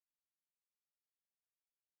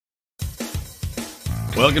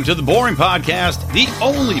Welcome to the Boring Podcast, the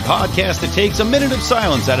only podcast that takes a minute of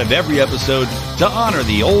silence out of every episode to honor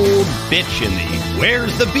the old bitch in the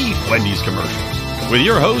Where's the Beef Wendy's commercials. With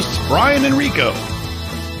your hosts, Brian and Rico.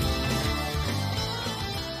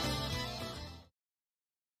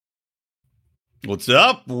 What's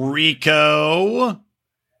up, Rico? Well,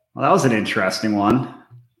 that was an interesting one.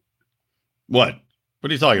 What? What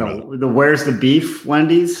are you talking about? The Where's the Beef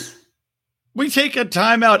Wendy's? We take a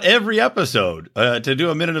time out every episode to do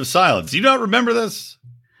a minute of silence. Do you not remember this?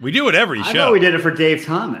 We do it every show. I thought we did it for Dave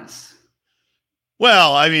Thomas.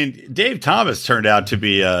 Well, I mean, Dave Thomas turned out to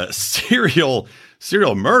be a serial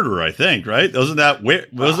murderer, I think, right? Wasn't that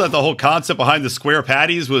the whole concept behind the square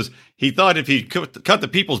patties? Was he thought if he cut the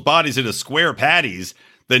people's bodies into square patties,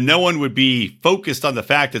 then no one would be focused on the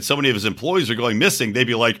fact that so many of his employees are going missing. They'd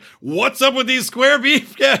be like, what's up with these square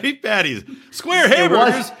beef patties? Square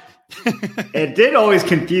hamburgers. It did always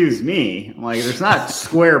confuse me. I'm like, there's not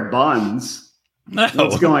square buns. No.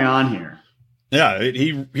 What's going on here? Yeah,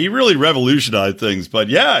 he really revolutionized things. But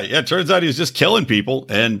yeah, it turns out he was just killing people,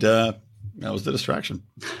 and that was the distraction.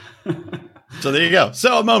 So there you go.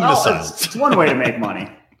 So a moment of silence. It's one way to make money.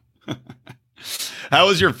 How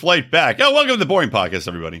was your flight back? Oh, welcome to the Boring Podcast,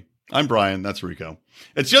 everybody. I'm Brian. That's Rico.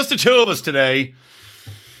 It's just the two of us today.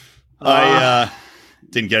 I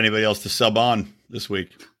didn't get anybody else to sub on this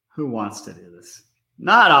week. Who wants to do this?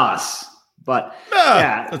 Not us. But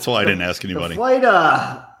yeah, that's why I didn't ask anybody. The flight,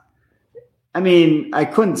 I mean, I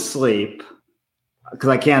couldn't sleep because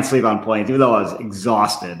I can't sleep on planes, even though I was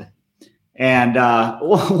exhausted. And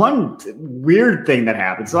one weird thing that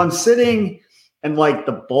happened. So I'm sitting in like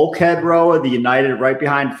the bulkhead row of the United right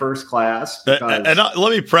behind first class. And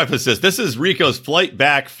let me preface this. This is Rico's flight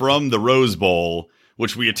back from the Rose Bowl,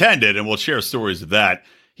 which we attended, and we'll share stories of that.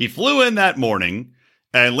 He flew in that morning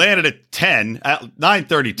and landed at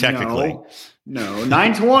 9:30 technically. No,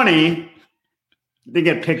 9:20. Didn't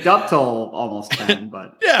get picked up till almost 10,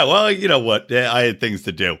 but yeah, well, you know what? I had things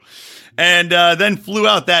to do. And then flew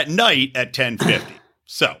out that night at 10:50.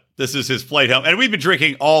 So this is his flight home. And we've been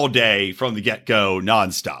drinking all day from the get-go,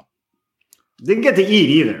 nonstop. Didn't get to eat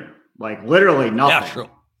either. Like literally nothing. Yeah,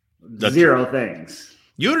 sure. Zero things.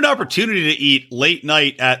 You had an opportunity to eat late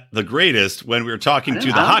night at the Greatest when we were talking to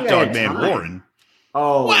the hot dog man, Warren.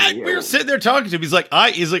 Oh, what? Yeah. We were sitting there talking to him. He's like,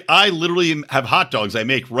 I literally have hot dogs I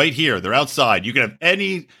make right here. They're outside. You can have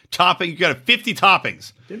any topping. You can have 50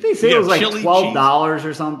 toppings. Did they say it was like $12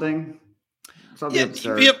 or something? Yeah,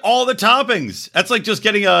 you have all the toppings. That's like just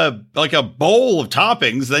getting a bowl of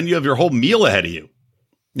toppings. Then you have your whole meal ahead of you.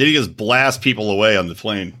 Then you just blast people away on the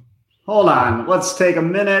plane. Hold on. Let's take a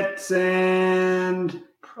minute and... Okay.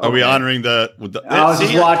 Are we honoring the I was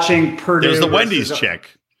just watching Purdue. There's the Wendy's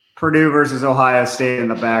chick. Purdue versus Ohio State in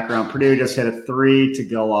the background. Purdue just hit a 3 to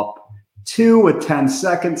go up 2 with 10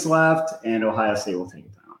 seconds left, and Ohio State will take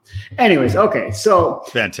it down. Anyways, okay, so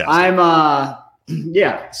fantastic.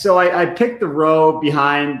 So I picked the row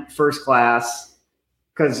behind first class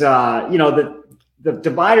because the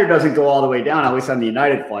divider doesn't go all the way down, at least on the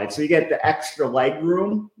United flight. So you get the extra leg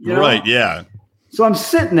room, Right, yeah. So I'm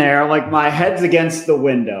sitting there, like my head's against the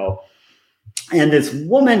window, and this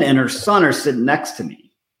woman and her son are sitting next to me.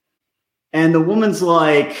 And the woman's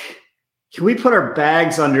like, can we put our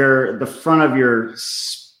bags under the front of your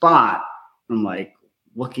spot? I'm like,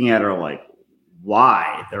 looking at her like,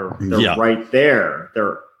 why? They're right there.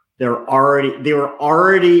 They were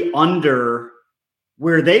already under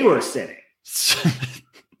where they were sitting.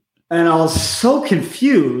 And I was so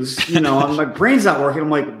confused, and my brain's not working. I'm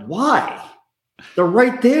like, why? They're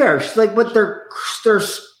right there. She's like, but they're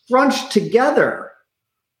scrunched together.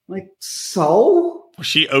 I'm like, so? Was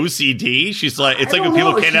she OCD? She's like, it's like when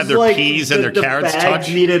people can't have their peas and their carrots touch.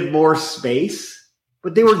 Needed more space,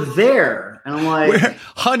 but they were there. And I'm like,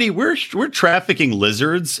 honey, we're trafficking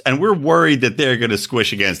lizards, and we're worried that they're going to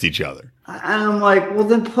squish against each other. And I'm like, well,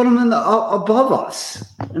 then put them in the above us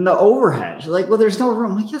in the overhead. She's like, well, there's no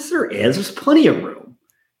room. I'm like, yes, there is. There's plenty of room.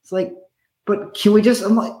 It's like, but can we just?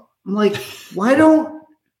 I'm like, why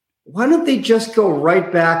don't they just go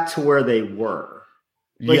right back to where they were?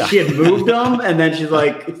 Like she had moved them, and then she's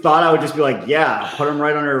like, thought I would just be like, yeah, put them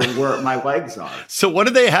right under where my legs are. So what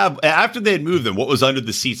did they have after they had moved them? What was under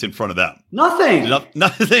the seats in front of them? Nothing.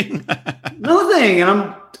 Nothing. Nothing. And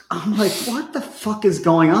I'm like, what the fuck is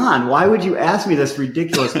going on? Why would you ask me this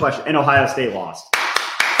ridiculous question? And Ohio State lost.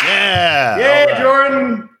 Yeah. Yay, right.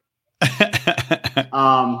 Jordan.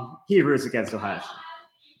 He roots against Ohio State.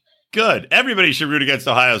 Good. Everybody should root against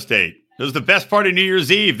Ohio State. It was the best part of New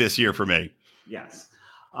Year's Eve this year for me. Yes.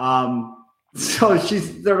 So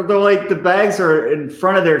they're like, the bags are in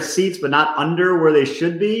front of their seats, but not under where they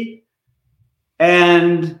should be.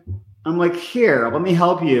 And I'm like, here, let me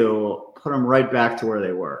help you put them right back to where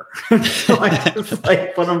they were. So I just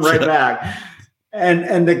like put them right back.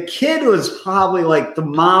 And the kid was probably like, the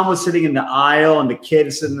mom was sitting in the aisle and the kid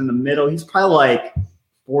is sitting in the middle. He's probably like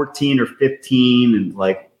 14 or 15. And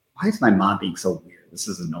like, why is my mom being so weird? This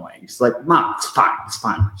is annoying. She's like, Mom, it's fine. It's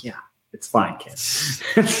fine. I'm like, yeah, it's fine, kid.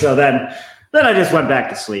 So then I just went back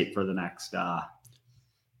to sleep for the next, I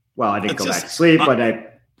didn't go back to sleep, but I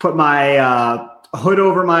put my hood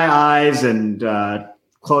over my eyes and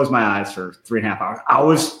closed my eyes for 3.5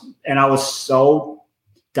 hours. I was so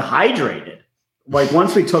dehydrated. Like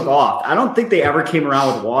once we took off, I don't think they ever came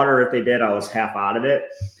around with water. If they did, I was half out of it.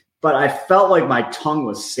 But I felt like my tongue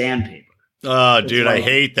was sandpaper. Oh, dude, I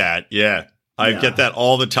hate that. Yeah. I get that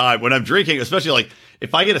all the time when I'm drinking, especially like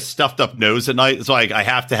if I get a stuffed up nose at night. It's like I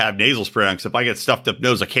have to have nasal spray on because if I get stuffed up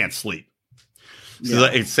nose, I can't sleep. So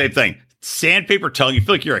it's the same thing. Sandpaper tongue. You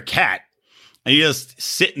feel like you're a cat and you're just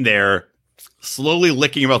sitting there slowly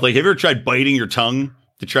licking your mouth. Like, have you ever tried biting your tongue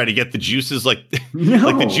to try to get the juices like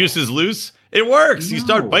the juices loose? It works. No. You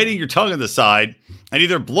start biting your tongue on the side and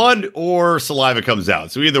either blood or saliva comes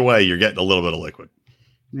out. So either way, you're getting a little bit of liquid.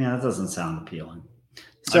 Yeah, that doesn't sound appealing.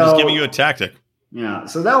 So, I'm just giving you a tactic. Yeah.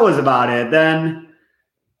 So that was about it. Then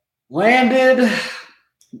landed,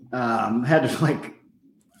 had to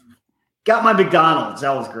got my McDonald's.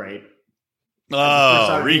 That was great.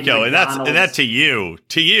 Oh, Rico, and that to you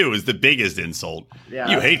is the biggest insult. Yeah,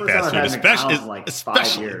 you hate fast food, especially like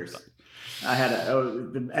 5 years. I had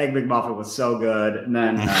the Egg McMuffin was so good, and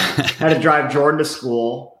then had to drive Jordan to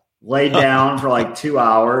school, laid down for like 2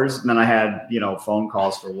 hours, and then I had phone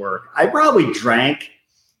calls for work. I probably drank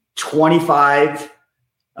 25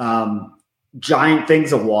 giant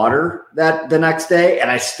things of water the next day, and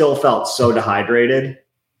I still felt so dehydrated,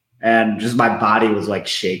 and just my body was like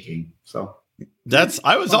shaking. So.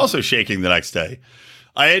 I was also shaking the next day.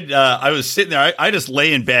 I was sitting there. I just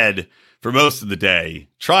lay in bed for most of the day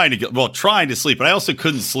trying to sleep, but I also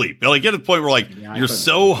couldn't sleep. Get to the point where you're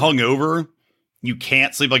so hungover, you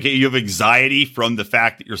can't sleep. Like you have anxiety from the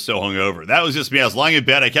fact that you're so hungover. That was just me. I was lying in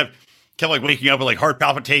bed. I kept waking up with heart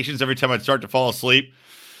palpitations every time I'd start to fall asleep.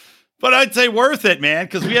 But I'd say worth it, man,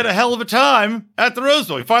 because we had a hell of a time at the Rose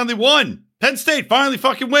Bowl. We finally won. Penn State finally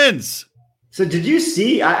fucking wins. So did you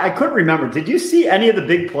see, I couldn't remember, did you see any of the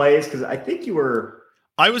big plays? Because I think you were.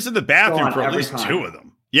 I was in the bathroom for at least 2 of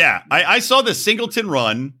them. Yeah, I saw the Singleton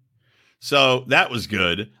run, so that was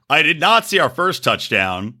good. I did not see our first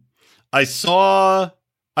touchdown. I saw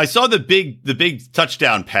the big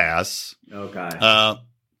touchdown pass. Okay.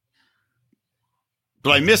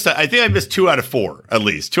 But I missed, I think I missed 2 out of 4, at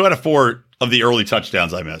least. 2 out of 4 of the early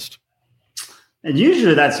touchdowns I missed. And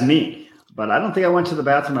usually that's me, but I don't think I went to the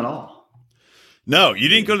bathroom at all. No, you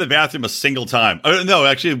didn't go to the bathroom a single time. No,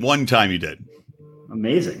 actually, one time you did.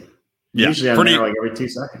 Amazing. Yeah, usually I'm there every 2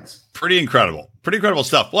 seconds. Pretty incredible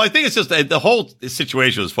stuff. Well, I think it's just the whole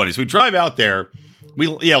situation was funny. So we drive out there.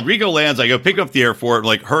 Rico lands. I go pick up the airport,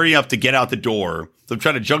 hurry up to get out the door. So I'm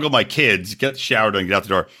trying to juggle my kids, get showered and get out the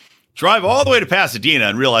door. Drive all the way to Pasadena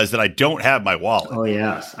and realize that I don't have my wallet. Oh,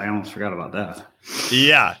 yes. I almost forgot about that.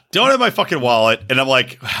 Yeah. Don't have my fucking wallet. And I'm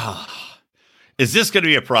like, is this going to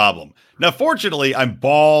be a problem? Now, fortunately, I'm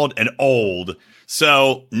bald and old,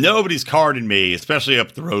 so nobody's carding me, especially up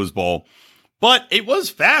at the Rose Bowl. But it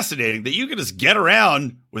was fascinating that you could just get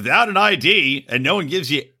around without an ID and no one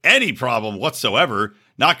gives you any problem whatsoever.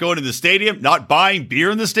 Not going to the stadium, not buying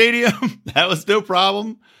beer in the stadium. That was no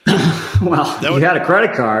problem. Well, you had a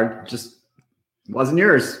credit card, just wasn't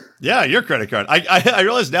yours. Yeah, your credit card. I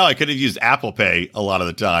realize now I could have used Apple Pay a lot of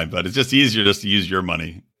the time, but it's just easier just to use your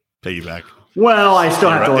money, pay you back. Well, I still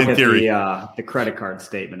have to look at the credit card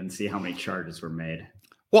statement and see how many charges were made.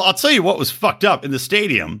 Well, I'll tell you what was fucked up in the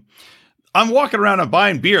stadium. I'm walking around and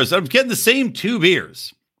buying beers. I'm getting the same 2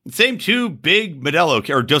 beers, the same 2 big Modelo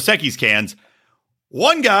or Dos Equis cans.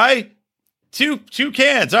 One guy, two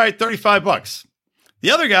cans. All right, $35.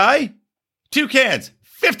 The other guy, 2 cans,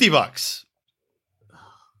 $50.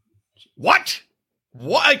 What?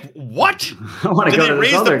 What? I want to go to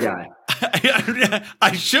this other guy.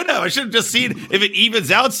 I should have just seen if it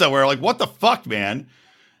evens out somewhere. What the fuck, man?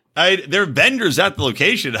 They're vendors at the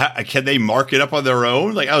location. Can they mark it up on their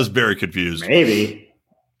own? I was very confused. Maybe.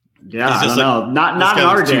 Yeah, I don't know. Not in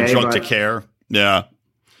our day. Too drunk to care. Yeah.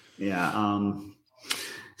 Yeah.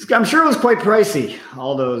 I'm sure it was quite pricey.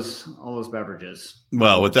 All those beverages.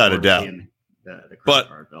 Well, without a doubt. The credit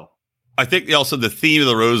card bill. I think also the theme of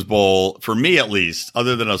the Rose Bowl, for me at least,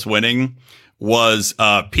 other than us winning, was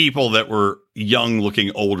people that were young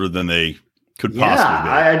looking older than they could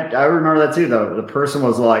possibly be. I remember that too, though. The person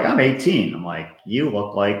was like, I'm 18. I'm like, you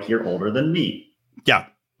look like you're older than me. Yeah.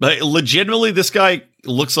 But legitimately, this guy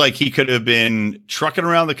looks like he could have been trucking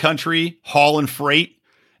around the country, hauling freight,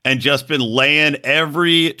 and just been laying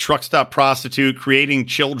every truck stop prostitute, creating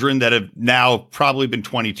children that have now probably been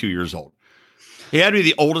 22 years old. He had to be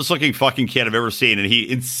the oldest looking fucking kid I've ever seen. And he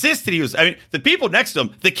insisted he was, I mean, the people next to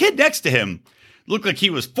him, the kid next to him looked like he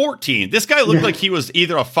was 14. This guy looked like he was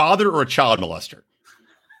either a father or a child molester.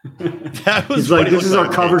 That was He's like, this is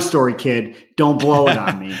our cover story, kid. Don't blow it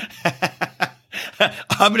on me.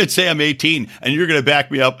 I'm going to say I'm 18 and you're going to back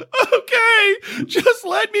me up. Okay, just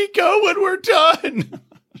let me go when we're done.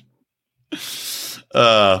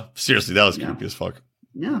 Seriously, that was creepy as fuck.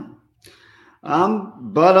 Yeah.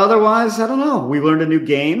 But otherwise, I don't know. We learned a new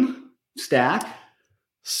game, Stack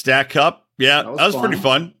Cup. Yeah, that was pretty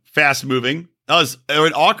fun. Fast moving. That was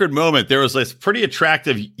an awkward moment. There was this pretty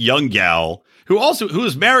attractive young gal who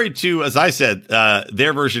was married to, as I said,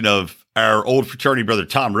 their version of our old fraternity brother,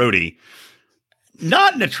 Tom Rohde.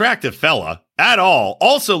 Not an attractive fella at all.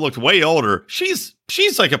 Also looked way older. She's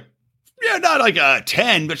like not like a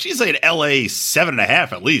 10, but she's like an LA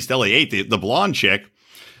 7.5 at least, LA 8, the blonde chick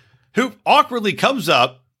who awkwardly comes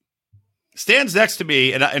up, stands next to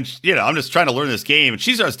me, and I'm just trying to learn this game, and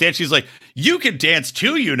she starts dancing. She's like, "You can dance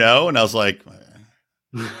too, you know." And I was like,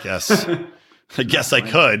 I guess I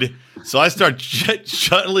could. So I start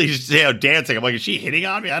subtly dancing. I'm like, is she hitting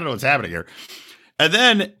on me? I don't know what's happening here. And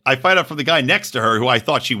then I find out from the guy next to her, who I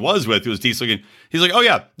thought she was with, who was decent looking. He's like, "Oh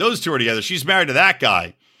yeah, those two are together. She's married to that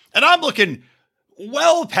guy." And I'm looking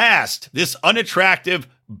well past this unattractive,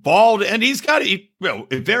 bald, and he's got a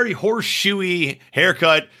very horseshoey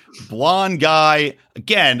haircut, blonde guy.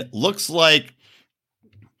 Again, looks like,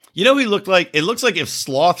 he looked like, it looks like if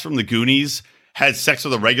Sloth from the Goonies had sex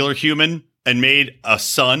with a regular human and made a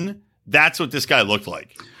son, that's what this guy looked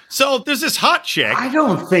like. So there's this hot chick. I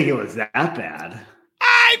don't think it was that bad.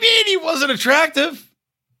 I mean, he wasn't attractive.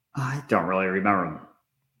 I don't really remember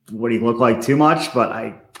what he looked like too much, but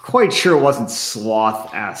I'm quite sure it wasn't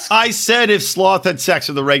Sloth-esque. I said if Sloth had sex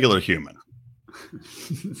with a regular human.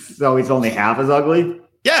 So he's only half as ugly?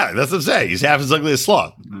 Yeah, that's what I'm saying. He's half as ugly as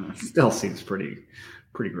Sloth. Still seems pretty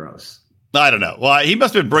gross. I don't know. Well, he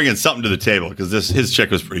must have been bringing something to the table because his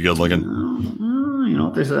chick was pretty good looking. You know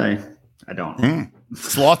what they say. I don't.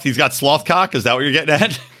 Sloth, he's got sloth cock. Is that what you're getting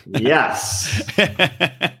at? Yes.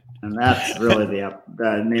 And that's really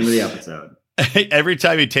the name of the episode. Every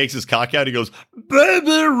time he takes his cock out, he goes,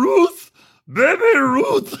 "Baby Ruth, baby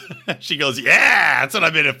Ruth." She goes, "Yeah, that's what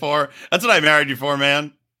I'm in it for. That's what I married you for,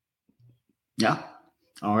 man." Yeah.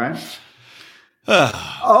 All right.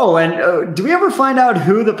 And do we ever find out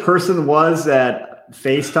who the person was that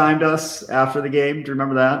FaceTimed us after the game? Do you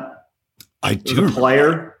remember that? I do. The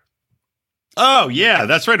player. Oh, yeah,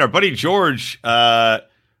 that's right. Our buddy George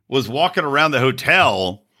was walking around the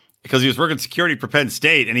hotel because he was working security for Penn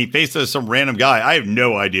State, and he faced some random guy. I have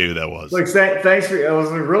no idea who that was. Like, thanks for it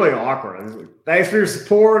was really awkward. Like, thanks for your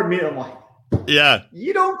support. I'm like, yeah,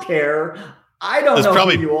 you don't care. I don't know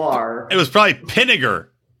who you are. It was probably Pinniger.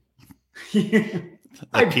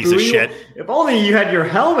 That piece of shit. If only you had your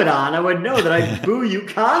helmet on, I would know that I'd boo you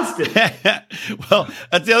constantly. Well,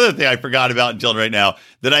 that's the other thing I forgot about until right now,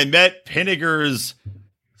 that I met Pinniger's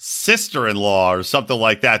sister-in-law or something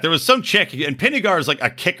like that. There was some chick, and Pinniger is like a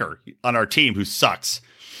kicker on our team who sucks.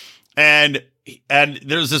 And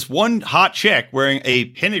there's this one hot chick wearing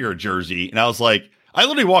a Pinniger jersey, and I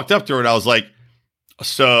literally walked up to her and I was like,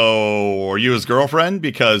 "So, are you his girlfriend?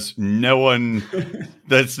 Because no one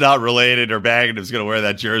that's not related or bagged is going to wear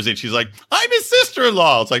that jersey." And she's like, "I'm his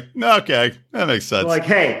sister-in-law." It's like, okay, that makes sense. Like,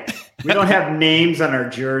 hey, we don't have names on our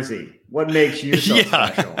jersey. What makes you so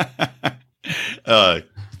special?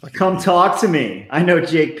 Come talk to me. I know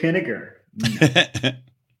Jake Pinniger.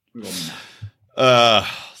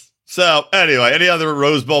 So anyway, any other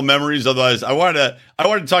Rose Bowl memories? Otherwise, I wanted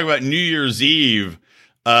to talk about New Year's Eve.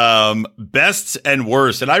 Bests and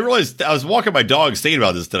worst. And I realized I was walking my dog thinking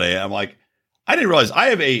about this today. I'm like, I didn't realize I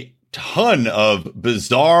have a ton of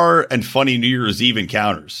bizarre and funny New Year's Eve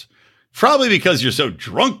encounters. Probably because you're so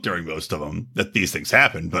drunk during most of them that these things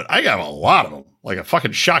happen. But I got a lot of them, like a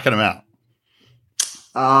fucking shocking amount.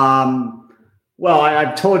 Well,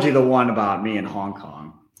 I've told you the one about me in Hong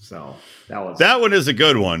Kong. So that one is a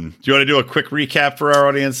good one. Do you want to do a quick recap for our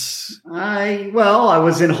audience? I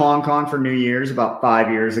was in Hong Kong for New Year's about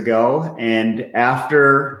 5 years ago. And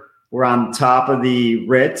after we're on top of the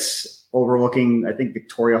Ritz overlooking, I think,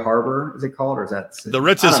 Victoria Harbor, is it called? Or is that the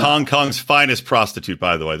Ritz is Hong Kong's finest prostitute,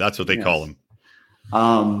 by the way. That's what they call them.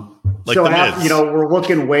 Like so after, we're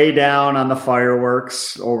looking way down on the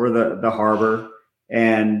fireworks over the harbor,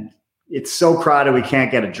 and it's so crowded we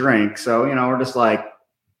can't get a drink. So, we're just like,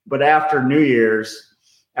 But after New Year's,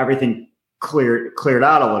 everything cleared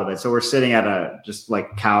out a little bit. So we're sitting at a just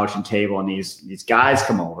like couch and table, and these guys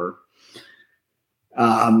come over,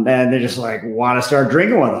 and they just like want to start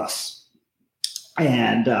drinking with us.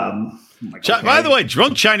 And like, okay. By the way,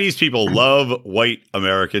 drunk Chinese people love white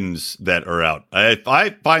Americans that are out.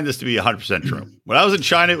 I find this to be 100% true. When I was in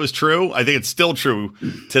China, it was true. I think it's still true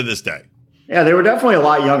to this day. Yeah, they were definitely a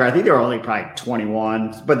lot younger. I think they were only probably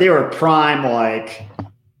 21, but they were prime, like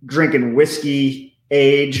drinking whiskey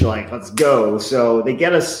age, like let's go. So they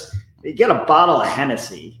get a bottle of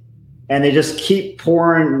Hennessy, and they just keep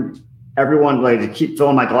pouring everyone, like, to keep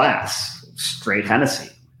filling my glass straight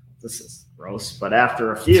Hennessy. This is gross, but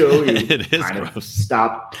after a few, you it is kind gross. of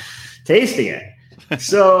stop tasting it.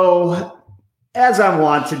 So as I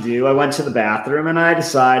want to do, I went to the bathroom and I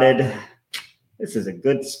decided this is a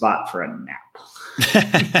good spot for a nap.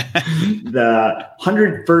 The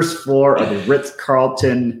 101st floor of the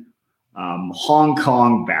Ritz-Carlton Hong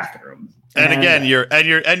Kong bathroom. And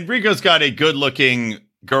again, Rico's got a good-looking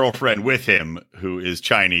girlfriend with him who is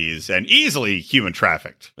Chinese and easily human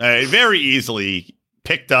trafficked, very easily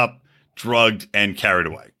picked up, drugged, and carried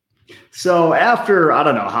away. So after, I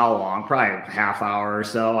don't know how long, probably a half hour or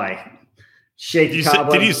so, I shake the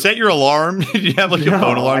cobwebs. Did you set your alarm? Did you have like a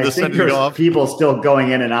phone alarm to set you off? People still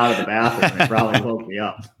going in and out of the bathroom. They probably woke me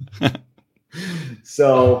up.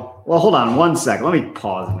 So, well, hold on one second. Let me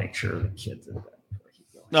pause and make sure the kids are there.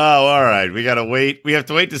 Oh, all right. We got to wait. We have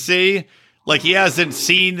to wait to see. Like he hasn't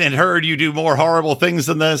seen and heard you do more horrible things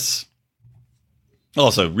than this.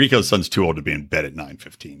 Also, Rico's son's too old to be in bed at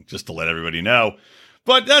 9:15, just to let everybody know.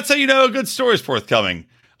 But that's how you know a good story is forthcoming.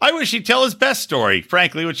 I wish he'd tell his best story,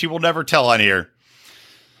 frankly, which he will never tell on here.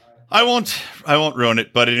 I won't ruin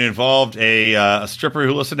it, but it involved a stripper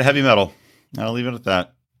who listened to heavy metal. I'll leave it at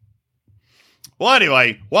that. Well,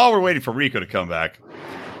 anyway, while we're waiting for Rico to come back,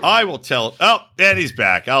 I will tell. Oh, and he's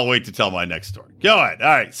back. I'll wait to tell my next story. Go ahead. All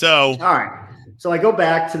right. So I go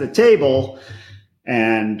back to the table.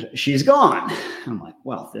 And she's gone. I'm like,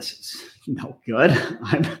 well, this is no good.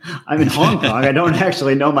 I'm in Hong Kong. I don't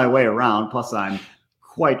actually know my way around. Plus, I'm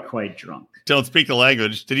quite drunk. Don't speak the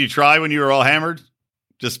language. Did you try when you were all hammered?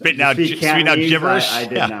 Just spitting out gibberish? I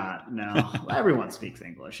did not. No. Everyone speaks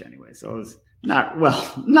English anyway. So it was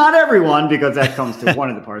not everyone, because that comes to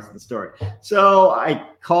one of the parts of the story. So I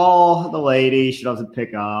call the lady. She doesn't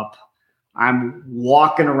pick up. I'm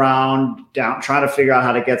walking around down, trying to figure out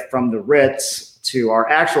how to get from the Ritz to our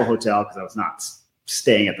actual hotel, because I was not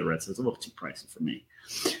staying at the Ritz. It was a little too pricey for me.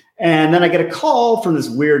 And then I get a call from this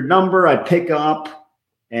weird number. I pick up,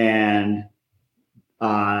 and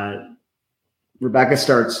Rebecca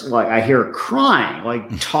starts, like, I hear her crying,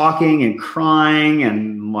 like talking and crying,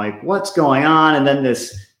 and I'm like, what's going on? And then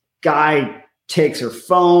this guy takes her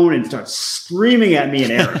phone and starts screaming at me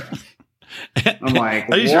in Arabic. I'm like,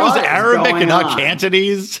 are you sure it was Arabic and not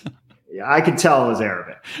Cantonese? Yeah, I could tell it was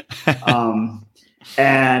Arabic.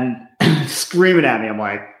 And screaming at me. I'm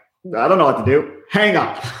like, I don't know what to do. Hang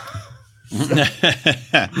up.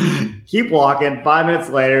 Keep walking. 5 minutes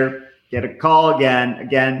later, get a call again.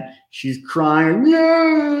 Again, she's crying.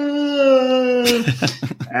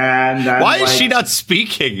 And why is she not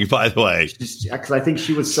speaking, by the way? Because I think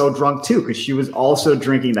she was so drunk too, because she was also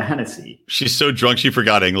drinking the Hennessy. She's so drunk she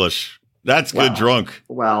forgot English. That's good drunk.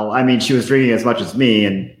 Well, I mean, she was drinking as much as me,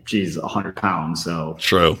 and she's 100 pounds, so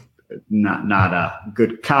true. Not a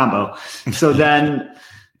good combo. So then,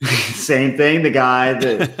 same thing. The guy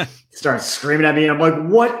that starts screaming at me, and I'm like,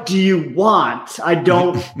 "What do you want? I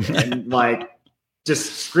don't." And like,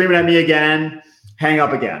 just screaming at me again. Hang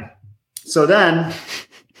up again. So then,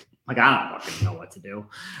 like, I don't fucking know what to do.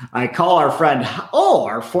 I call our friend.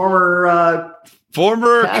 Our former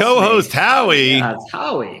co-host Howie. Yeah, it's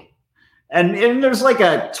Howie. And there's like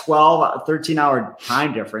a 13 hour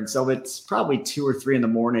time difference. So it's probably 2 or 3 in the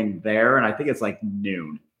morning there. And I think it's like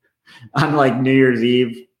noon on like New Year's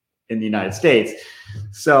Eve in the United States.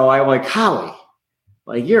 So I'm like, Howie,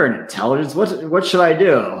 like, you're an intelligence. What should I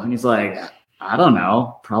do? And he's like, I don't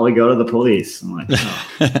know. Probably go to the police. I'm like, oh,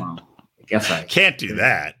 well, I guess I can't do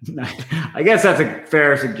that. I guess that's a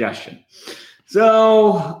fair suggestion.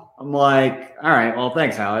 So I'm like, all right, well,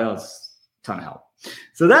 thanks, Howie. That was a ton of help.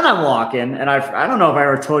 So then I'm walking, and I don't know if I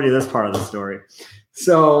ever told you this part of the story.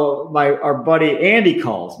 So our buddy Andy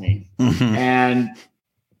calls me, and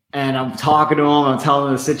I'm talking to him. I'm telling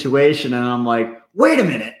him the situation, and I'm like, "Wait a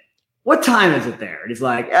minute, what time is it there?" And he's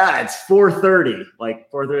like, "It's 4:30,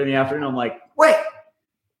 like 4:30 in the afternoon." I'm like, "Wait,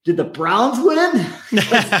 did the Browns win?"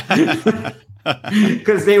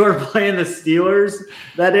 Because they were playing the Steelers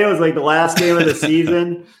that day. It was like the last game of the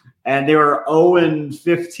season, and they were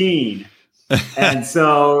 0-15. And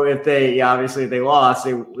so if obviously if they lost,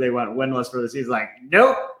 they went winless for the season. Like,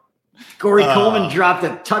 nope. Corey Coleman dropped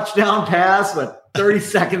a touchdown pass with 30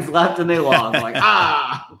 seconds left and they lost. I'm like,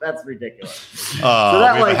 that's ridiculous. So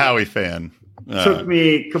that like a Howie fan took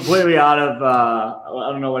me completely out of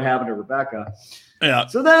I don't know what happened to Rebecca. Yeah.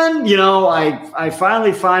 So then, I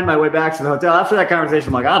finally find my way back to the hotel. After that conversation,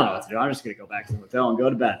 I'm like, I don't know what to do. I'm just going to go back to the hotel and go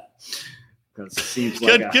to bed. Because it seems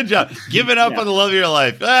like good job. Giving up on the love of your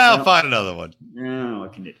life. I'll find another one. Yeah,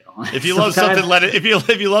 what can you do? If you love something, let it. If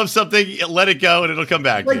you love something, let it go, and it'll come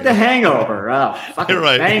back. Like The Hangover. Oh, fucking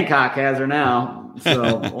right. Bangkok has her now. So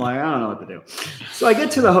I don't know what to do. So I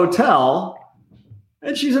get to the hotel,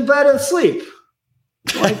 and she's in bed asleep.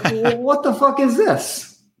 Like, what the fuck is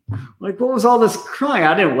this? Like, what was all this crying?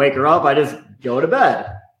 I didn't wake her up. I just go to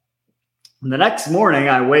bed. And the next morning,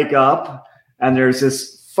 I wake up, and there's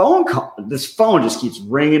this phone call. This phone just keeps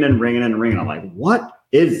ringing and ringing and ringing. I'm like, what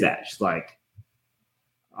is that? She's like,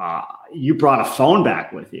 you brought a phone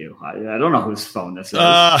back with you. I don't know whose phone this is.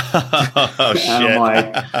 Oh, shit. I'm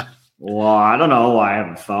like, well, I don't know why I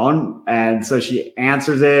have a phone. And so she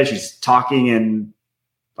answers it. She's talking in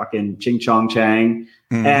fucking ching chong chang.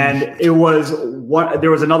 Mm-hmm. And there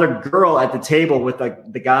was another girl at the table with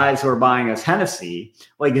the guys who were buying us Hennessy.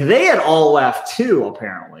 Like they had all left too,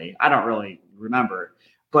 apparently. I don't really remember.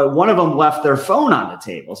 But one of them left their phone on the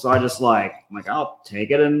table. So I'm like, I'll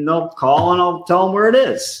take it and they'll call and I'll tell them where it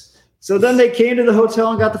is. So then they came to the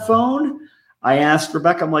hotel and got the phone. I asked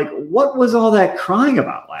Rebecca, I'm like, what was all that crying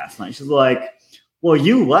about last night? She's like, well,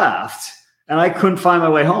 you left and I couldn't find my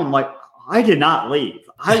way home. I'm like, I did not leave.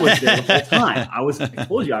 I was there the whole time. I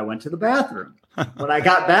told you I went to the bathroom. When I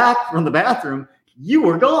got back from the bathroom, you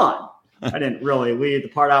were gone. I didn't really leave the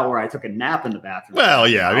part out where I took a nap in the bathroom. Well,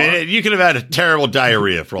 yeah. I mean, you could have had a terrible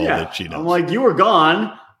diarrhea for all that she knows. I'm like, you were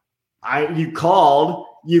gone. You called.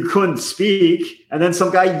 You couldn't speak. And then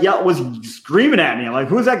some guy was screaming at me. I'm like,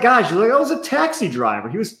 who's that guy? She's like, I was a taxi driver.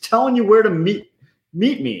 He was telling you where to meet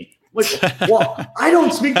me. I'm like, well, I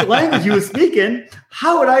don't speak the language you were speaking.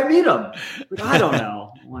 How would I meet him? Like, I don't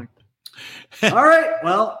know. I'm like, all right,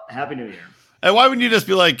 well, Happy New Year. And why wouldn't you just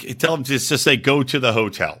be like, tell him to just say, go to the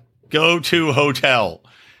hotel. Go to hotel.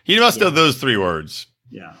 He must know those 3 words.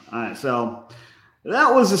 Yeah. All right. So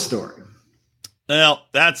that was the story. Well,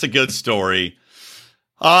 that's a good story.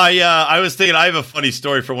 I was thinking I have a funny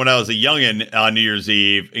story from when I was a youngin' on New Year's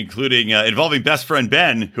Eve, including involving best friend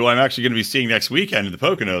Ben, who I'm actually going to be seeing next weekend in the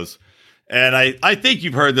Poconos. And I think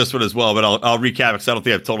you've heard this one as well, but I'll recap it because I don't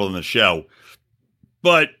think I've told it on the show.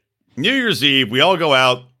 But New Year's Eve, we all go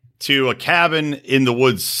out to a cabin in the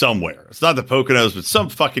woods somewhere. It's not the Poconos, but some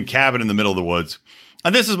fucking cabin in the middle of the woods.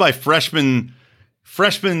 And this is my freshman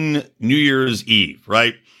New Year's Eve,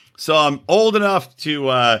 right? So I'm old enough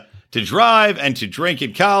to drive and to drink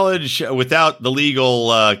in college without the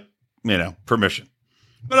legal, permission.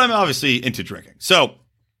 But I'm obviously into drinking. So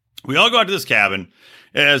we all go out to this cabin.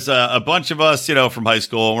 There's a bunch of us, from high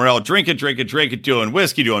school. And we're all drinking, doing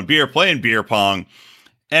whiskey, doing beer, playing beer pong.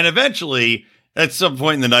 And eventually, at some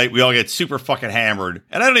point in the night, we all get super fucking hammered.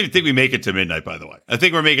 And I don't even think we make it to midnight, by the way. I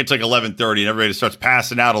think we're making it to like 11:30 and everybody starts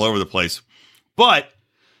passing out all over the place. But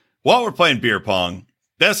while we're playing beer pong,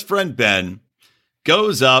 best friend Ben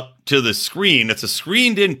goes up to the screen. It's a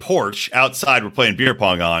screened-in porch outside we're playing beer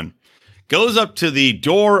pong on. Goes up to the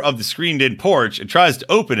door of the screened-in porch and tries to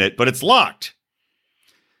open it, but it's locked.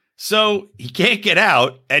 So he can't get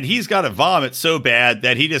out, and he's got to vomit so bad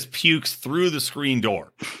that he just pukes through the screen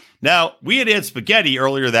door. Now, we had spaghetti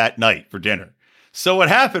earlier that night for dinner. So what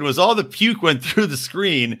happened was all the puke went through the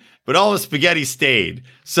screen, but all the spaghetti stayed.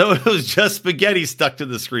 So it was just spaghetti stuck to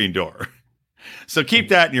the screen door. So keep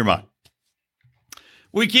that in your mind.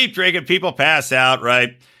 We keep drinking. People pass out,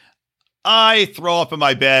 right? I throw up in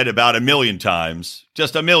my bed about 1 million times.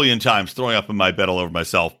 Just 1 million times throwing up in my bed all over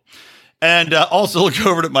myself. And also look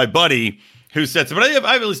over at my buddy who sits, but I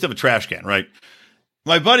at least have a trash can, right?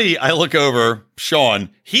 My buddy, I look over, Sean,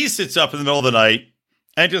 he sits up in the middle of the night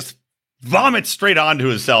and just vomits straight onto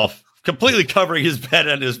himself, completely covering his bed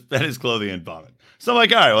and his clothing and vomit. So I'm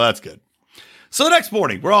like, all right, well, that's good. So the next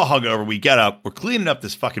morning, we're all hungover. We get up, we're cleaning up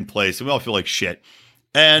this fucking place, and we all feel like shit.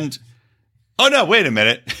 And, oh no, wait a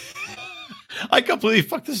minute. I completely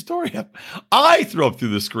fucked the story up. I threw up through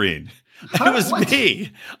the screen. It was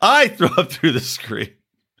me. I threw up through the screen.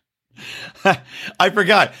 I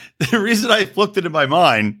forgot. The reason I flipped it in my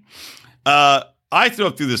mind, I threw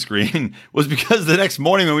up through the screen was because the next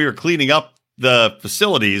morning when we were cleaning up the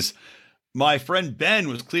facilities, my friend Ben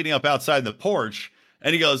was cleaning up outside the porch,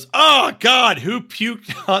 and he goes, "Oh, God, who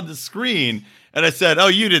puked on the screen?" And I said, "Oh,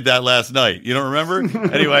 you did that last night. You don't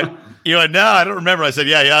remember?" Anyway, you went, "No, I don't remember." I said,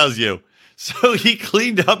 yeah, it was you. So he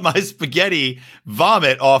cleaned up my spaghetti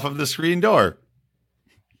vomit off of the screen door.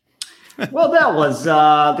 Well, that was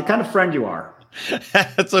the kind of friend you are.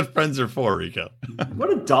 That's what friends are for, Rico.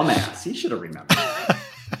 What a dumbass. He should have remembered.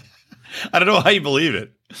 I don't know how you believe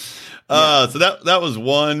it. So that was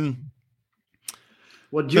one.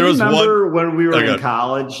 Well, do you remember when we were in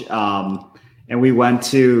college and we went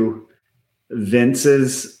to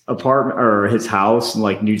Vince's apartment or his house in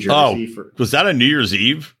like New Jersey? Was that a New Year's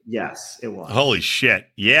Eve? Yes, it was. Holy shit.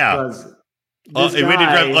 Yeah. And we had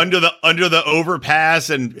to drive under the overpass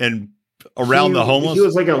and around the homeless. He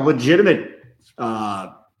was like a legitimate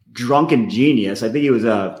drunken genius. I think he was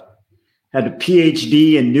had a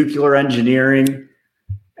PhD in nuclear engineering.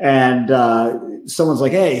 And someone's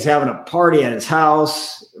like, hey, he's having a party at his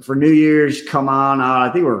house for New Year's. Come on out.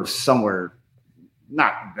 I think we were somewhere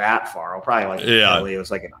not that far. Probably like Philly. It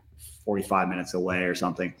was like 45 minutes away or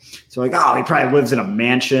something. So like, oh, he probably lives in a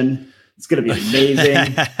mansion. It's going to be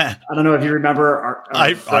amazing. I don't know if you remember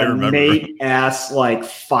our friend remember. Nate asked like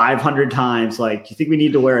 500 times, like, do you think we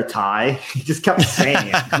need to wear a tie? He just kept saying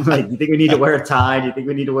it. I'm like, do you think we need to wear a tie? Do you think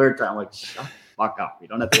we need to wear a tie? I'm like, shut the fuck up. We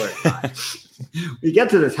don't have to wear a tie. We get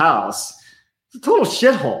to this house. It's a total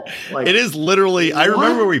shithole. Like, it is literally, I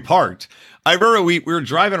remember where we parked. I remember we were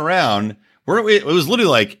driving around. Weren't we? It was literally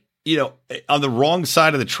like, on the wrong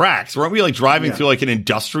side of the tracks. Weren't we like driving through like an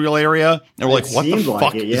industrial area? And we're like, what the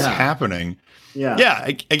fuck is happening? Yeah. Yeah.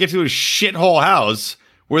 I get to a shithole house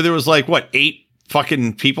where there was like, 8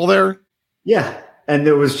 fucking people there? Yeah. And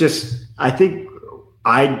there was just, I think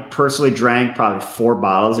I personally drank probably 4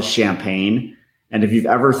 bottles of champagne. And if you've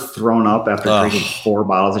ever thrown up after drinking 4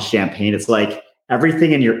 bottles of champagne, it's like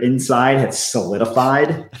everything in your inside has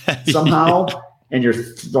solidified somehow. And you're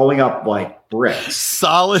throwing up like bricks,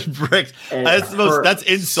 solid bricks. That's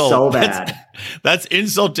insult. So bad. That's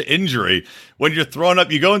insult to injury. When you're throwing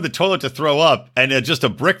up, you go in the toilet to throw up, and just a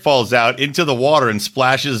brick falls out into the water and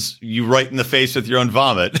splashes you right in the face with your own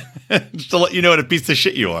vomit, just to let you know what a piece of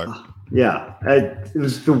shit you are. Yeah, it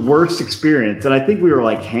was the worst experience, and I think we were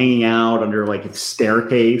like hanging out under like a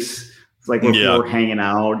staircase. It's like we were hanging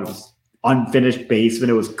out. It was unfinished basement.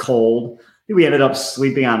 It was cold. I think we ended up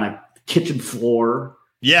sleeping on a kitchen floor.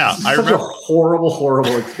 Yeah, I remember. Such a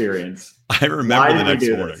horrible experience. I remember the next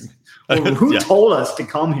morning. Well, who told us to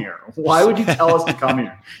come here? Why would you tell us to come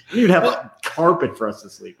here? You didn't have a carpet for us to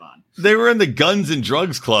sleep on. They were in the Guns and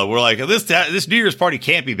Drugs Club. We're like, this New Year's party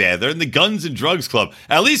can't be bad. They're in the Guns and Drugs Club.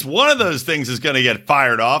 At least one of those things is going to get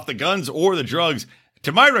fired off, the guns or the drugs.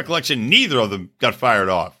 To my recollection, neither of them got fired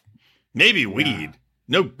off. Maybe weed.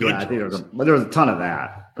 No good. Yeah, I think there was a ton of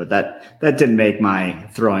that, but that didn't make my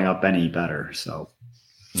throwing up any better. So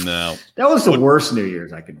no, that was the worst New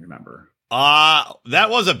Year's I can remember. That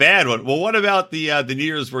was a bad one. Well, what about the New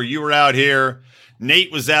Year's where you were out here,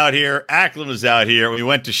 Nate was out here, Ackland was out here. We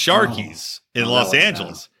went to Sharky's in Los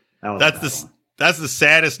Angeles. That's the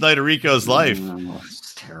saddest night of Rico's life.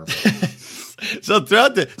 It's terrible.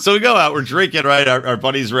 So we go out, we're drinking, right? Our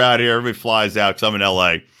buddies are out here. Everybody flies out because I'm in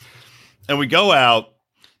LA. And we go out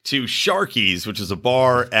to Sharky's, which is a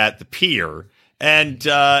bar at the pier. And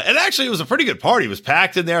actually, it was a pretty good party. It was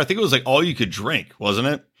packed in there. I think it was like all you could drink, wasn't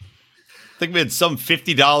it? I think we had some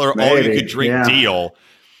 $50 all you could drink deal.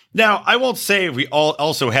 Now, I won't say we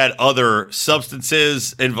also had other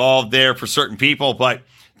substances involved there for certain people, but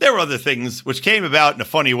there were other things which came about in a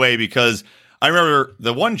funny way because I remember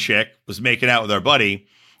the one chick was making out with our buddy,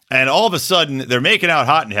 and all of a sudden they're making out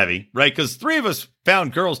hot and heavy, right? Because 3 of us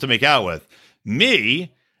found girls to make out with.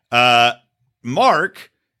 Me,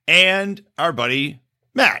 Mark, and our buddy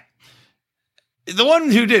Matt. The one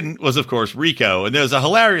who didn't was, of course, Rico. And there's a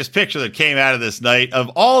hilarious picture that came out of this night of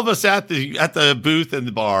all of us at the booth in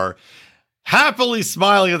the bar, happily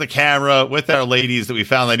smiling at the camera with our ladies that we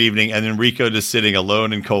found that evening, and then Rico just sitting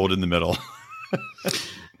alone and cold in the middle.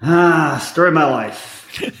 Story of my life.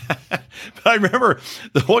 But I remember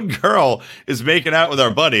the one girl is making out with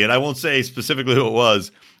our buddy, and I won't say specifically who it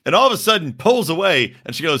was, and all of a sudden pulls away,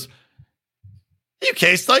 and she goes, "You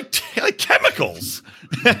taste like chemicals."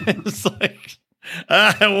 It's like,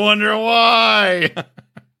 I wonder why. That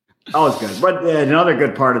was good. But another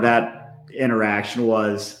good part of that interaction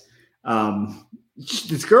was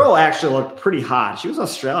this girl actually looked pretty hot. She was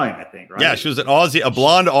Australian, I think, right? Yeah, she was an Aussie, a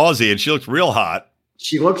blonde Aussie, and she looked real hot.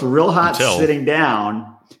 She looked real hot sitting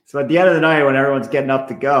down. So at the end of the night, when everyone's getting up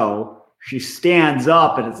to go, she stands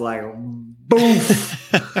up and it's like, boom.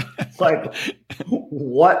 It's like,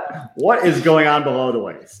 what is going on below the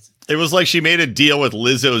waist? It was like she made a deal with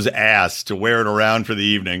Lizzo's ass to wear it around for the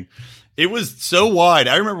evening. It was so wide.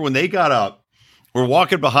 I remember when they got up, we're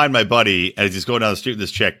walking behind my buddy as he's going down the street with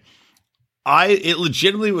this chick. it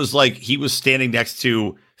legitimately was like he was standing next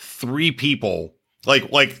to three people, like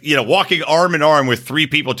walking arm in arm with three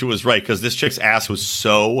people to his right, because this chick's ass was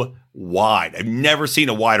so wide. I've never seen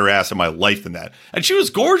a wider ass in my life than that. And she was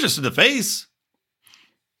gorgeous in the face.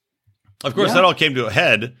 Of course, that all came to a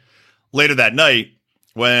head later that night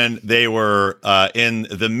when they were in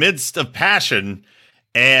the midst of passion.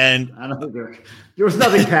 And I don't think there was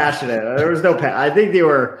nothing passionate. There was no I think they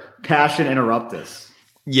were passion interruptus.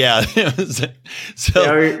 Yeah.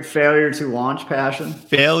 Failure to launch passion.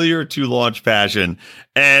 Failure to launch passion.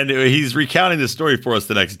 And he's recounting this story for us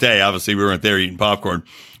the next day. Obviously, we weren't there eating popcorn.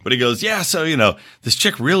 But he goes, yeah, so, this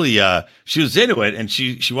chick really, she was into it, and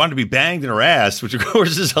she wanted to be banged in her ass, which, of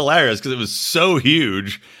course, is hilarious because it was so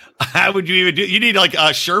huge. How would you even do it? You need, like, a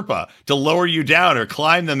Sherpa to lower you down or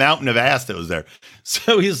climb the mountain of ass that was there.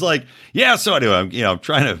 So he's like, yeah, so anyway, I'm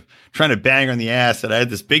trying to bang her in the ass, and I had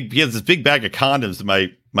this big bag of condoms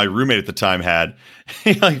that my roommate at the time had,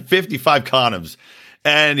 like 55 condoms.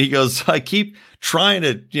 And he goes, I keep trying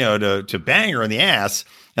to bang her in the ass,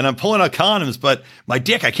 and I'm pulling out condoms, but I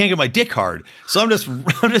can't get my dick hard. So I'm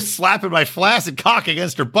just slapping my flaccid cock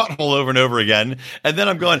against her butthole over and over again. And then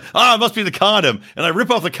I'm going, it must be the condom. And I rip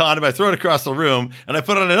off the condom, I throw it across the room, and I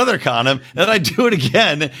put on another condom, and then I do it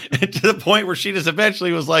again, and to the point where she just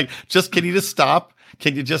eventually was like, can you just stop?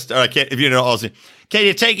 Can you just, I can't, if you know, can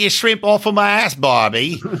you take your shrimp off of my ass,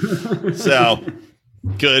 Barbie? So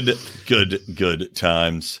good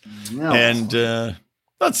times. No. And,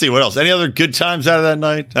 let's see what else. Any other good times out of that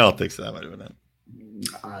night? I don't think so. That might have been it.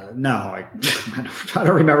 No, I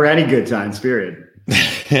don't remember any good times, period.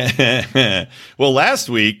 Well, last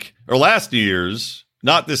New Year's,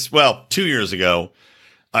 2 years ago,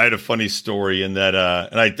 I had a funny story in that,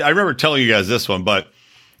 and I remember telling you guys this one, but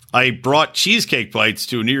I brought cheesecake bites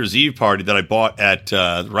to a New Year's Eve party that I bought at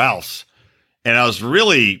Ralph's, and I was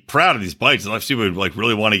really proud of these bites. And I see would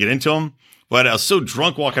really want to get into them. But I was so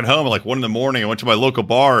drunk walking home at 1 a.m. I went to my local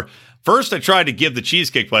bar. First, I tried to give the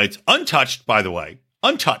cheesecake bites, untouched, by the way,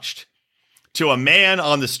 to a man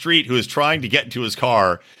on the street who was trying to get into his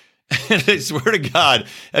car. And I swear to God,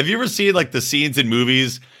 have you ever seen the scenes in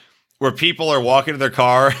movies where people are walking to their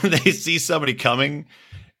car and they see somebody coming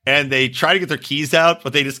and they try to get their keys out,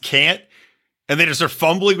 but they just can't? And they just are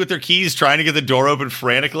fumbling with their keys, trying to get the door open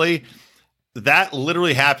frantically. That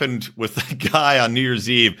literally happened with the guy on New Year's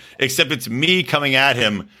Eve, except it's me coming at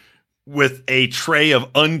him with a tray of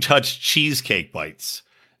untouched cheesecake bites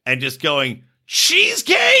and just going,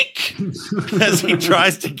 cheesecake, as he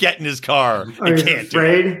tries to get in his car. He's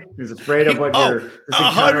afraid of what your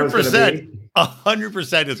 100%.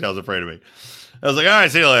 100% this guy's afraid of me. I was like, all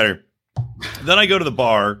right, see you later. Then I go to the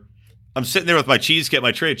bar. I'm sitting there with my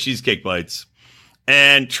tray of cheesecake bites,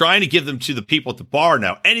 and trying to give them to the people at the bar.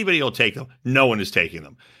 Now, anybody will take them. No one is taking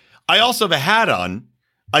them. I also have a hat on.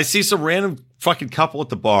 I see some random fucking couple at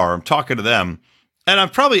the bar. I'm talking to them, and I'm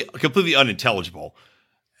probably completely unintelligible.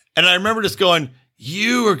 And I remember just going,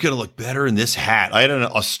 you are going to look better in this hat. I had an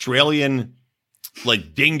Australian,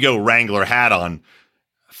 dingo wrangler hat on.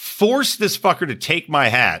 Forced this fucker to take my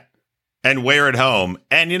hat and wear it home.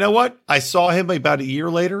 And you know what? I saw him about a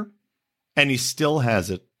year later, and he still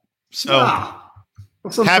has it. So... Wow.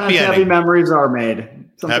 Well, sometimes happy memories are made.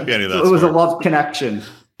 Happy ending. It was a love connection.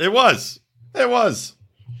 It was. Oh.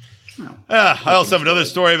 I also have another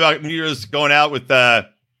story about New Year's going out with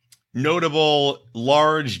notable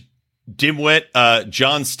large dimwit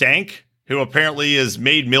John Stank, who apparently has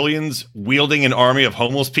made millions wielding an army of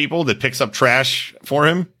homeless people that picks up trash for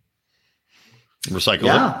him. Recycle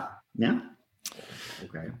it. Yeah.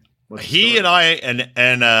 Okay. He and I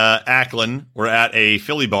and Ackland were at a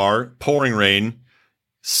Philly bar, pouring rain.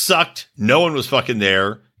 Sucked. No one was fucking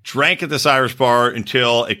there. Drank at this Irish bar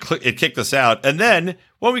until it kicked us out. And then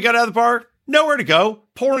when we got out of the bar, nowhere to go.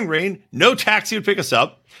 Pouring rain. No taxi would pick us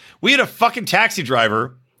up. We had a fucking taxi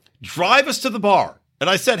driver drive us to the bar.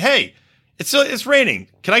 And I said, hey, it's raining.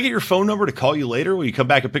 Can I get your phone number to call you later when you come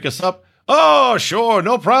back and pick us up? Oh, sure.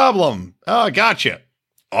 No problem. Oh, I gotcha.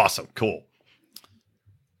 Awesome. Cool.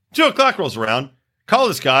 2:00 rolls around. Call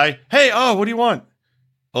this guy. Hey, what do you want?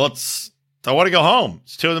 Well, I want to go home.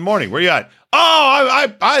 It's 2 a.m. Where you at?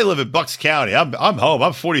 I live in Bucks County. I'm home.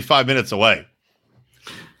 I'm 45 minutes away.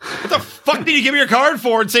 What the fuck did you give me your card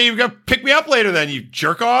for and say you're going to pick me up later then, you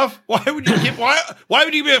jerk off? Why would you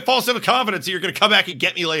give me a false sense of confidence that you're going to come back and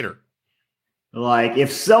get me later?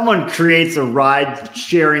 If someone creates a ride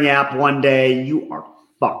sharing app one day, you are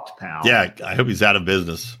fucked, pal. Yeah, I hope he's out of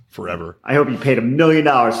business forever. I hope you paid $1 million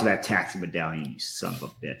for that taxi medallion, you son of a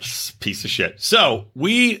bitch. Piece of shit. So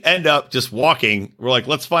we end up just walking. We're like,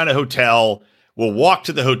 let's find a hotel. We'll walk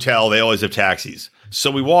to the hotel. They always have taxis.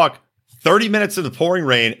 So we walk 30 minutes of the pouring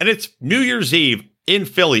rain, and it's New Year's Eve in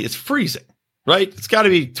Philly. It's freezing, right? It's got to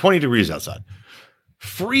be 20 degrees outside.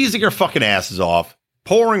 Freezing our fucking asses off,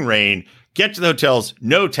 pouring rain, get to the hotels,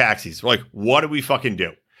 no taxis. We're like, what do we fucking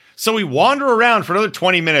do? So we wander around for another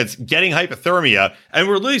 20 minutes getting hypothermia, and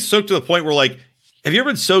we're literally soaked to the point where, like, have you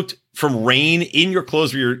ever been soaked from rain in your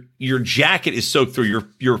clothes where your jacket is soaked through,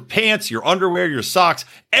 your pants, your underwear, your socks,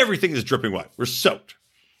 everything is dripping wet. We're soaked.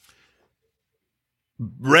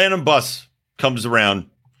 Random bus comes around.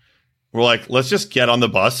 We're like, let's just get on the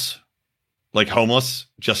bus, like homeless,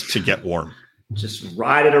 just to get warm. Just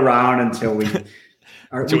ride it around until we die.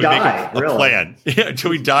 Make a plan. Yeah,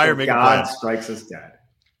 until we die or make a plan. God strikes us dead.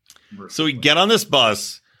 So we get on this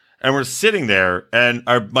bus and we're sitting there. And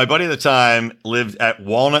my buddy at the time lived at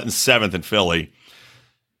Walnut and 7th in Philly.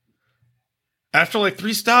 After like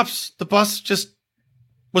 3 stops, the bus just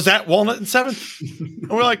was at Walnut and 7th. And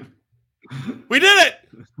we're like, we did it.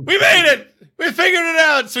 We made it. We figured it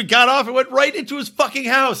out. So we got off and went right into his fucking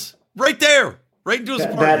house. Right there. Right into his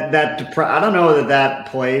apartment. I don't know that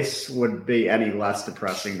place would be any less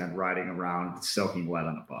depressing than riding around soaking wet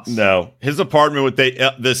on a bus. No. His apartment with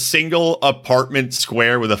the single apartment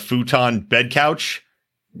square with a futon bed couch.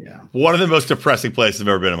 Yeah. One of the most depressing places I've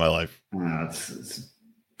ever been in my life. It's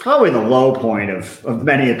probably the low point of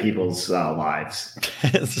many of people's lives.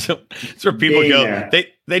 so where people go. There.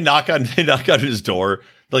 They knock on his door.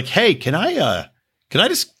 They're like, hey, can I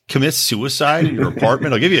just commit suicide in your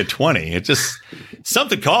apartment? I'll give you a 20. It's just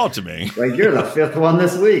something called to me. Like, you're the 5th one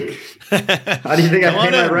this week. How do you think I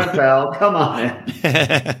pay my rent, pal? Come on in.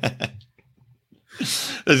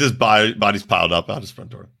 There's just bodies piled up out his front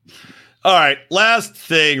door. All right. Last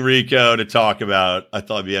thing, Rico, to talk about, I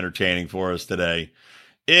thought it'd be entertaining for us today,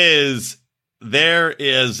 is there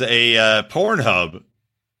is a Pornhub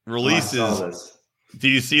releases. I saw this. Do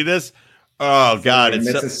you see this? Oh, so God. It's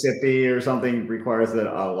Mississippi or something requires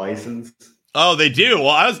a license. Oh, they do.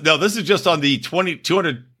 Well, this is just on the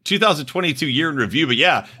 2022 year in review. But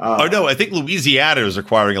yeah. Oh, no, I think Louisiana is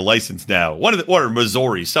requiring a license now. Or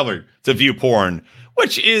Missouri, somewhere to view porn,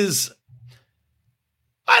 which is,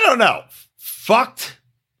 I don't know, fucked,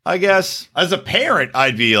 I guess. As a parent,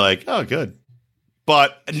 I'd be like, oh, good.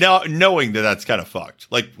 But now knowing that that's kind of fucked.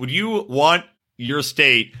 Like, would you want your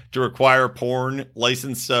state to require porn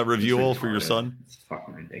license review for your son? It's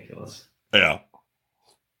fucking ridiculous. Yeah.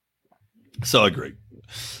 So agree.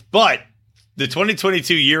 But the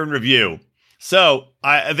 2022 year in review. So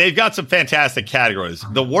they've got some fantastic categories.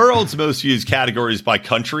 The world's most used categories by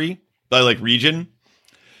country, by like region.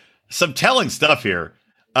 Some telling stuff here.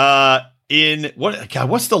 What's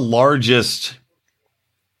the largest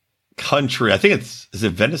country? I think is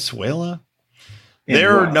it Venezuela?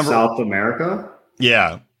 They're South America?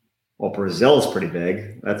 Yeah. Well, Brazil's pretty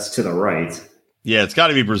big. That's to the right. Yeah, it's got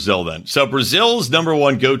to be Brazil then. So Brazil's number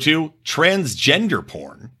one go-to, transgender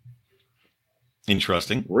porn.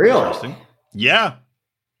 Interesting. Really? Interesting. Yeah.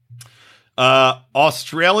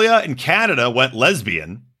 Australia and Canada went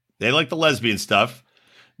lesbian. They like the lesbian stuff.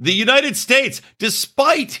 The United States,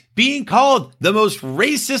 despite being called the most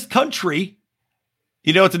racist country,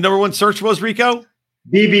 you know what the number one search was, Rico?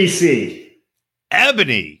 BBC.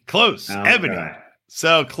 Ebony. Close. Okay. Ebony.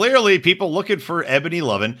 So clearly people looking for ebony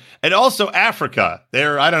loving. And also Africa.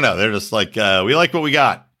 I don't know. They're just like, we like what we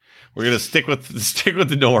got. We're going to stick with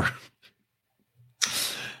the door.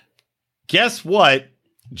 Guess what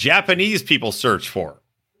Japanese people search for?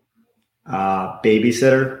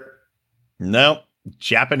 Babysitter? No,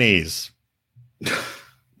 Japanese.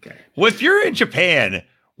 Okay. Well, if you're in Japan,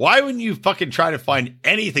 why wouldn't you fucking try to find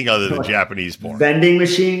anything other than Japanese porn? Vending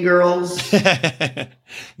machine girls?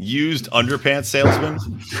 Used underpants salesman?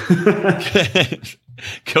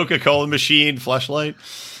 Coca-Cola machine, fleshlight?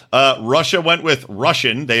 Russia went with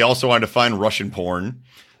Russian. They also wanted to find Russian porn.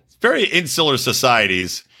 It's very insular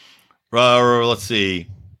societies. Let's see.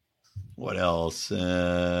 What else?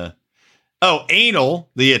 Anal.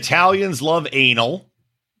 The Italians love anal.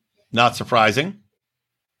 Not surprising.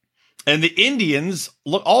 And the Indians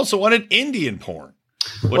also wanted Indian porn.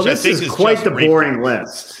 Which this is quite the boring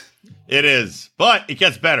list. It is. But it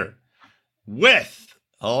gets better.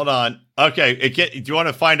 Hold on. Okay. Do you want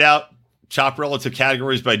to find out top relative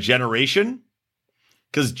categories by generation?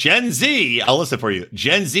 Because Gen Z, I'll list it for you.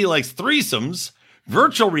 Gen Z likes threesomes,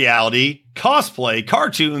 virtual reality, cosplay,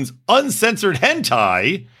 cartoons, uncensored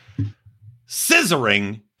hentai,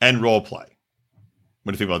 scissoring, and roleplay. What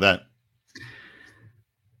do you think about that?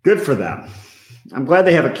 Good for them. I'm glad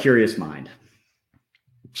they have a curious mind.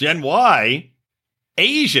 Gen Y,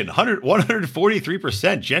 Asian,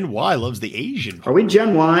 143%. Gen Y loves the Asian. Are we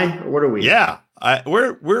Gen Y? Or what are we? Yeah.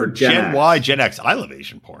 We're Gen Gen X. Y, Gen X. I love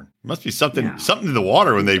Asian porn. Must be something in the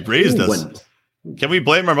water when they raised Who us. wouldn't? Can we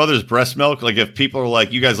blame our mother's breast milk? Like if people are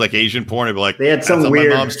like, you guys like Asian porn, I'd be like, They had some "That's weird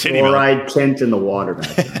my mom's titty milk." fluoride tint in the water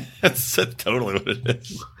back then. That's totally what it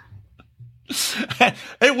is.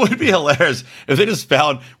 It would be hilarious if they just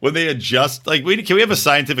found when they adjust. Like, can we have a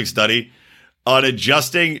scientific study on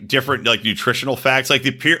adjusting different like nutritional facts? Like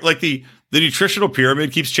the nutritional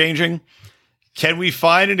pyramid keeps changing. Can we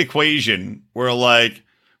find an equation where like,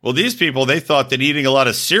 well, these people, they thought that eating a lot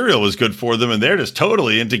of cereal was good for them, and they're just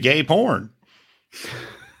totally into gay porn.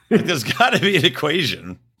 Like, there's got to be an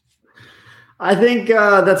equation. I think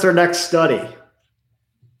that's our next study.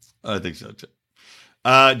 I think so too.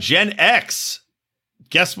 Gen X.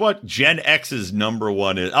 Guess what? Gen X's number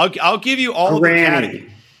one is. I'll give you all the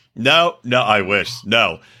categories. No, I wish.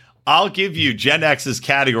 No, I'll give you Gen X's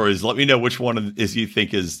categories. Let me know which one is you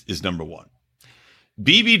think is number one.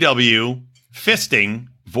 BBW, fisting,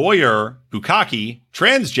 voyeur, bukkake,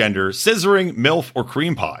 transgender, scissoring, MILF, or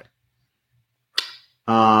cream pie.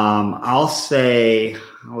 I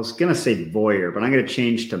was going to say voyeur, but I'm going to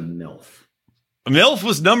change to MILF. MILF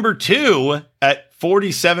was number two at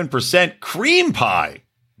 47%. Cream pie,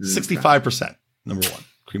 65%. Number one,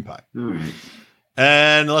 cream pie. All right.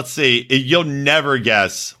 And let's see. You'll never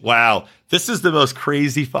guess. Wow. This is the most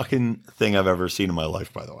crazy fucking thing I've ever seen in my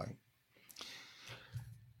life, by the way.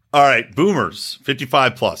 All right. Boomers,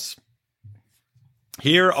 55 plus.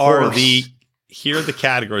 Here are the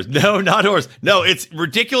categories. No, not horse. No, it's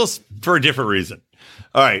ridiculous for a different reason.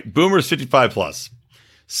 All right. Boomers, 55 plus.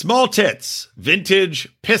 Small tits, vintage,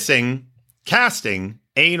 pissing, casting,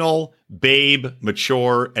 anal, babe,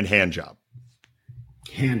 mature, and hand job.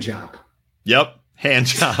 Hand job. Yep, hand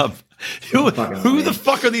job. Who the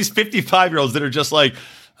fuck are these 55-year-olds that are just like,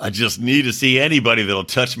 I just need to see anybody that'll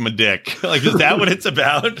touch my dick? Like, is that what it's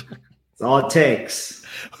about? That's all it takes.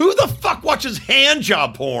 Who the fuck watches hand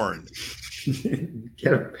job porn?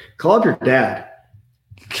 Call up your dad.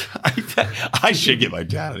 I should get my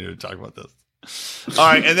dad in here to talk about this. All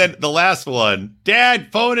right, and then the last one.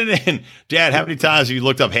 Dad, phone it in. Dad, how many times have you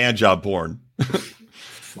looked up hand job porn?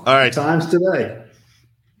 All right. Times today.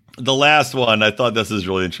 The last one, I thought this is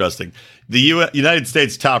really interesting. The United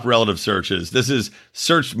States top relative searches. This is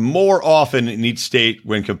searched more often in each state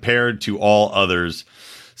when compared to all others.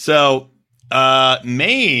 So,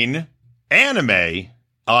 Maine, anime,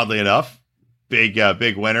 oddly enough, big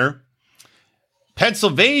winner.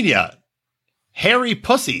 Pennsylvania, hairy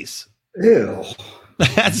pussies. Ew.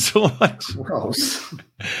 That's what. Gross.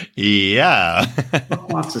 Yeah. Who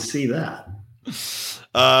wants to see that?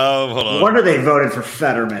 Hold on. No wonder they voted for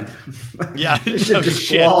Fetterman. Yeah. They should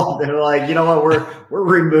They're like, you know what? We're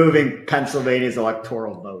removing Pennsylvania's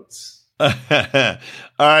electoral votes. All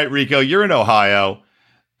right, Rico, you're in Ohio.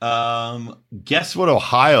 Guess what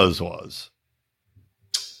Ohio's was?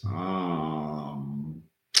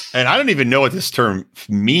 And I don't even know what this term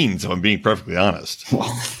means, if I'm being perfectly honest.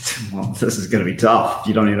 Well, this is going to be tough.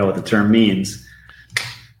 You don't even know what the term means.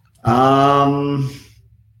 Well,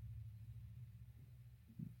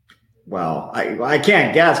 I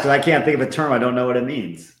can't guess because I can't think of a term. I don't know what it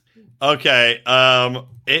means. Okay.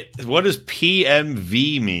 What does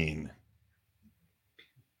PMV mean?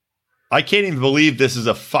 I can't even believe this is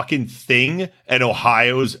a fucking thing, and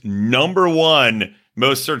Ohio's number one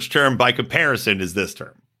most searched term by comparison is this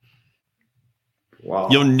term. Wow.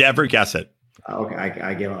 You'll never guess it. Okay,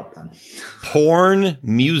 I give up then. Porn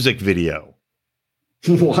music video.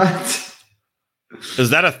 What?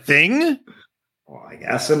 Is that a thing? Well, I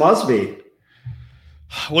guess it must be.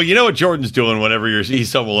 Well, you know what Jordan's doing whenever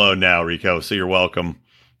he's home alone now, Rico, so you're welcome.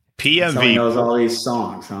 PMV. So he knows all these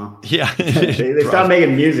songs, huh? Yeah. they stopped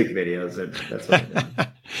making music videos. That's what they're doing.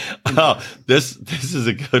 Oh, this is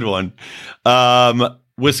a good one.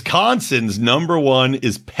 Wisconsin's number one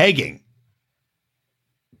is pegging.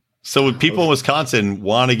 So people in Wisconsin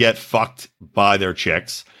want to get fucked by their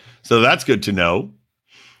chicks. So that's good to know.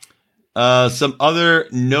 Some other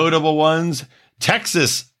notable ones.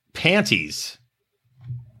 Texas panties.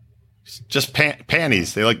 Just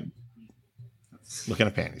panties. They like looking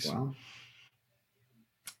at panties.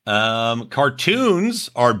 Wow.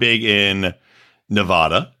 Cartoons are big in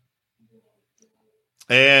Nevada.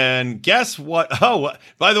 And guess what? Oh,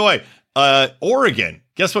 by the way, Oregon.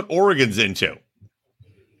 Guess what Oregon's into?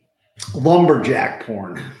 Lumberjack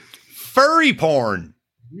porn. Furry porn.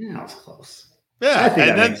 Yeah, that was close. Yeah. I think And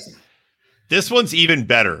that then makes sense. this one's even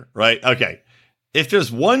better, right? Okay. If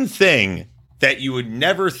there's one thing that you would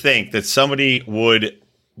never think that somebody would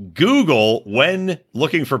Google when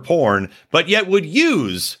looking for porn, but yet would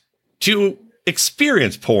use to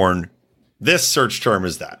experience porn, this search term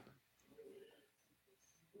is that.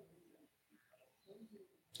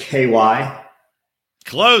 KY.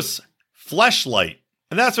 Close. Fleshlight.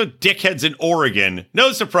 And that's what dickheads in Oregon,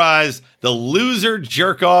 no surprise, the loser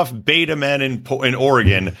jerk-off beta men in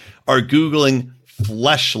Oregon are Googling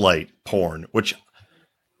fleshlight porn, which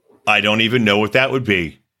I don't even know what that would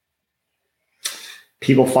be.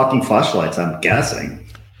 People fucking fleshlights, I'm guessing.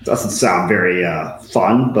 Doesn't sound very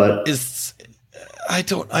fun, but... Is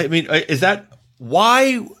that...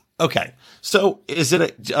 Why? Okay, so is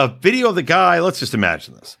it a video of the guy? Let's just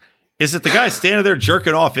imagine this. Is it the guy standing there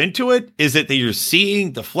jerking off into it? Is it that you're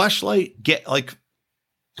seeing the fleshlight get like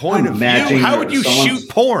point of view? How would you shoot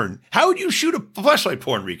porn? How would you shoot a fleshlight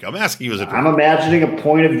porn, Rico? I'm asking you as a I'm imagining a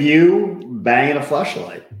point of view banging a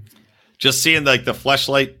fleshlight. Just seeing like the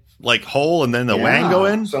fleshlight like hole and then the wang go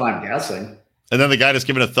in? So I'm guessing. And then the guy just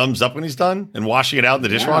giving a thumbs up when he's done and washing it out in the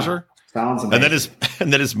dishwasher? Sounds amazing.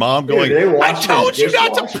 And then his mom going, I told you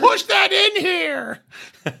not to push that in here.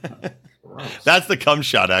 That's the cum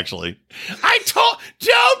shot, actually.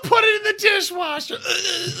 Don't put it in the dishwasher.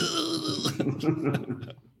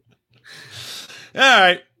 All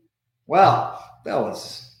right. Well, that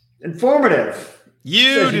was informative.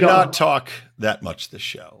 You did not talk that much this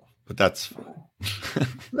show, but that's fine.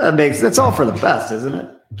 That's all for the best, isn't it?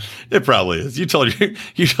 It probably is. You told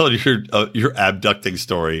your abducting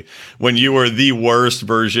story when you were the worst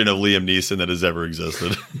version of Liam Neeson that has ever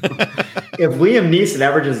existed. If Liam Neeson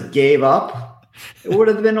ever just gave up, it would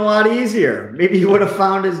have been a lot easier. Maybe he would have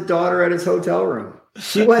found his daughter at his hotel room.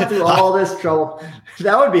 He went through all this trouble.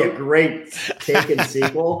 That would be a great Taken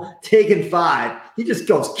sequel. Taken 5. He just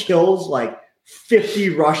kills like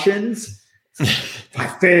 50 Russians. I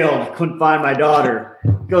failed. Couldn't find my daughter.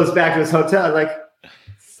 Goes back to his hotel. Like,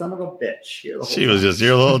 son of a bitch. She was just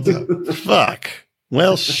your little fuck.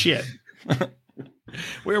 Well, shit.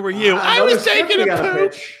 Where were you? I was taking a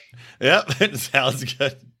poop. Yep, it sounds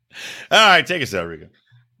good. All right, take us out, Rico.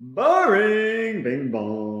 Boring. Bing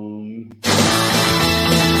bong.